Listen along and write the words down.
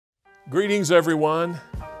Greetings, everyone.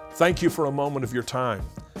 Thank you for a moment of your time.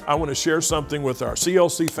 I want to share something with our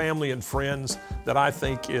CLC family and friends that I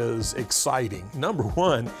think is exciting. Number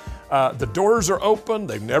one, the doors are open.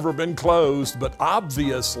 They've never been closed, but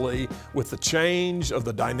obviously with the change of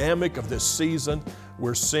the dynamic of this season,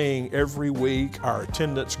 we're seeing every week our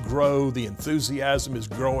attendance grow. The enthusiasm is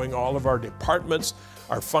growing. All of our departments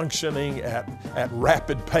are functioning at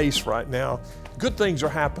rapid pace right now. Good things are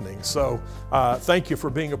happening. So thank you for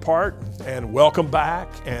being a part and welcome back,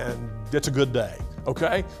 and it's a good day.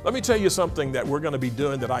 Okay, let me tell you something that we're going to be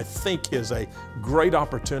doing that I think is a great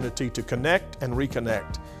opportunity to connect and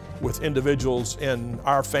reconnect with individuals in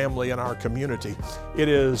our family and our community. It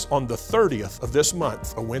is on the 30th of this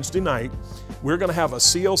month, a Wednesday night. We're going to have a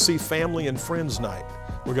CLC Family and Friends Night.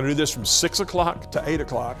 We're going to do this from 6 o'clock to 8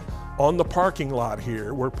 o'clock on the parking lot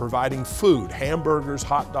here. We're providing food, hamburgers,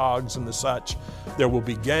 hot dogs, and the such. There will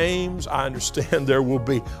be games. I understand there will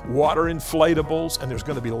be water inflatables, and there's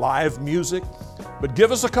going to be live music. But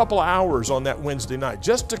give us a couple hours on that Wednesday night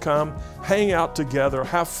just to come, hang out together,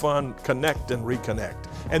 have fun, connect and reconnect.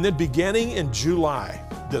 And then beginning in July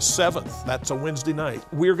the 7th, that's a Wednesday night,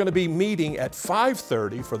 we're going to be meeting at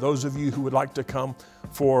 5:30 for those of you who would like to come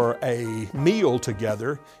for a meal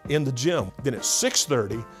together in the gym. Then at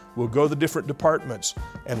 6:30, we'll go to the different departments.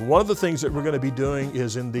 And one of the things that we're going to be doing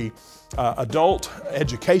is in the adult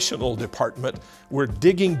educational department, we're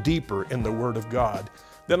digging deeper in the Word of God.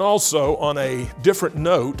 Then also on a different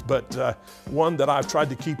note, but one that I've tried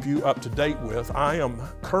to keep you up to date with, I am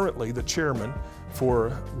currently the chairman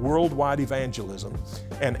for Worldwide Evangelism.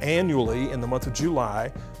 And annually in the month of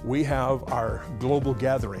July, we have our global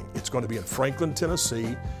gathering. It's going to be in Franklin,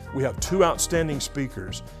 Tennessee. We have two outstanding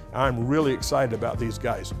speakers. I'm really excited about these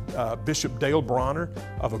guys. Bishop Dale Bronner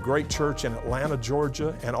of a great church in Atlanta,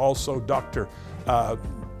 Georgia, and also Dr.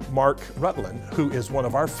 Mark Rutland, who is one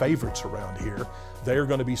of our favorites around here. They are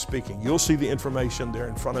going to be speaking. You'll see the information there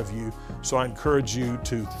in front of you. So I encourage you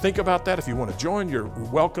to think about that. If you want to join, you're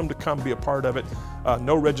welcome to come be a part of it.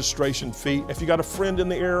 No registration fee. If you got a friend in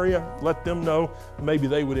the area, let them know. Maybe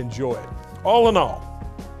they would enjoy it. All in all,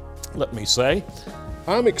 let me say,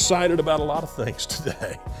 I'm excited about a lot of things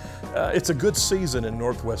today. It's a good season in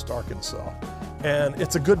Northwest Arkansas, and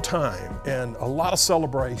it's a good time and a lot of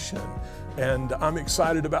celebration. And I'm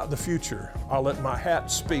excited about the future. I'll let my hat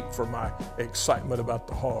speak for my excitement about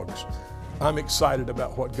the Hogs. I'm excited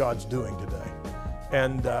about what God's doing today.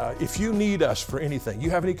 And if you need us for anything, you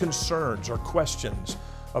have any concerns or questions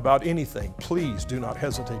about anything, please do not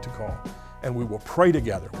hesitate to call. And we will pray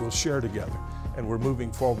together, we'll share together, and we're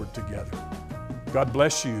moving forward together. God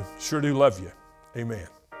bless you. Sure do love you. Amen.